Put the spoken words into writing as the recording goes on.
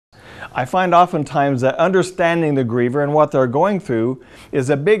I find oftentimes that understanding the griever and what they're going through is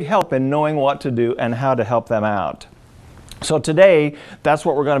a big help in knowing what to do and how to help them out. So today, that's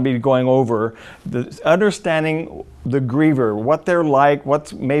what we're going to be going over, understanding the griever, what they're like,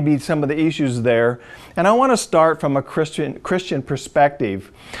 what's maybe some of the issues there. And I want to start from a Christian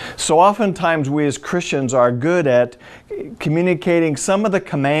perspective. So oftentimes we as Christians are good at communicating some of the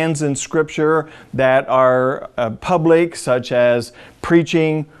commands in Scripture that are public, such as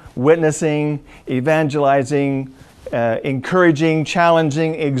preaching, witnessing, evangelizing, encouraging,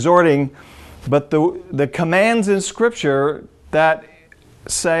 challenging, exhorting. But the commands in Scripture that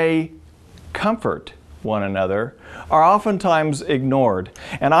say comfort one another are oftentimes ignored.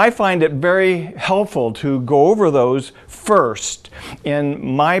 And I find it very helpful to go over those first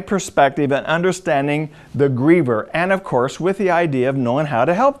in my perspective and understanding the griever, and of course with the idea of knowing how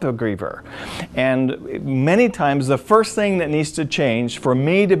to help the griever. And many times the first thing that needs to change for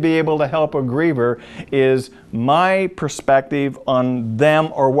me to be able to help a griever is my perspective on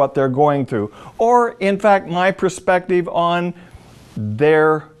them or what they're going through, or in fact my perspective on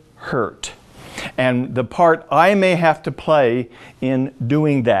their hurt and the part I may have to play in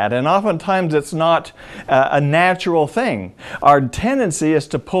doing that. And oftentimes it's not a natural thing. Our tendency is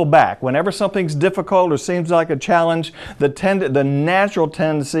to pull back. Whenever something's difficult or seems like a challenge, the natural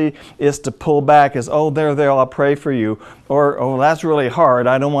tendency is to pull back as, oh, there, I'll pray for you. Or, oh, that's really hard.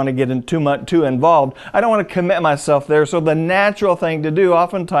 I don't want to get too involved. I don't want to commit myself there. So the natural thing to do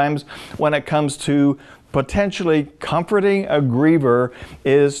oftentimes when it comes to potentially comforting a griever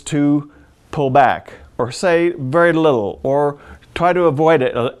is to pull back, or say very little, or try to avoid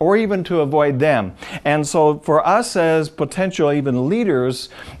it, or even to avoid them. And so for us as potential even leaders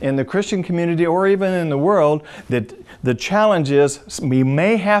in the Christian community or even in the world, that the challenge is we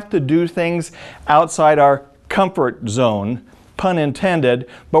may have to do things outside our comfort zone, pun intended,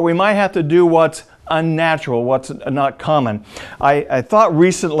 but we might have to do what's unnatural, what's not common. I thought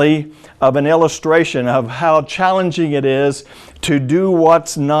recently of an illustration of how challenging it is to do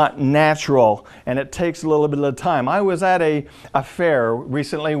what's not natural, and it takes a little bit of time. I was at a fair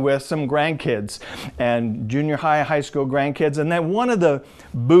recently with some grandkids, and junior high school grandkids, and then one of the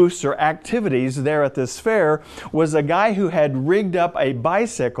booths or activities there at this fair was a guy who had rigged up a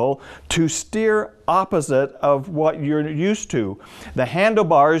bicycle to steer opposite of what you're used to. The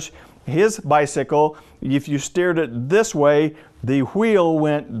handlebars, his bicycle, if you steered it this way, the wheel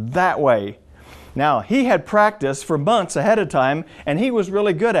went that way. Now, he had practiced for months ahead of time, and he was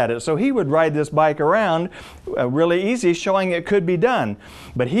really good at it. So he would ride this bike around really easy, showing it could be done.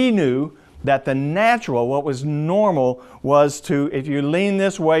 But he knew that the natural, what was normal, was to, if you lean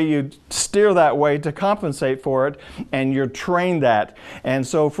this way, you steer that way to compensate for it, and you're trained that. And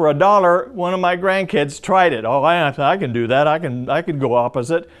so for $1, one of my grandkids tried it. Oh, I can do that. I can go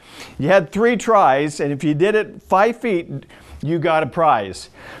opposite. You had 3 tries, and if you did it 5 feet, you got a prize.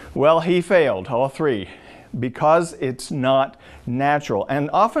 Well, he failed all 3 because it's not natural. And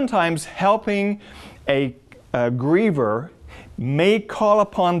oftentimes helping a griever may call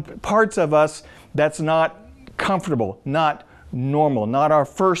upon parts of us that's not comfortable, not normal, not our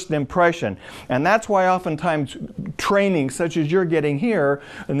first impression. And that's why oftentimes training such as you're getting here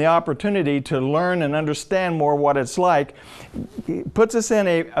and the opportunity to learn and understand more what it's like puts us in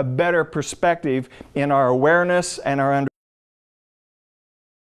a better perspective in our awareness and our understanding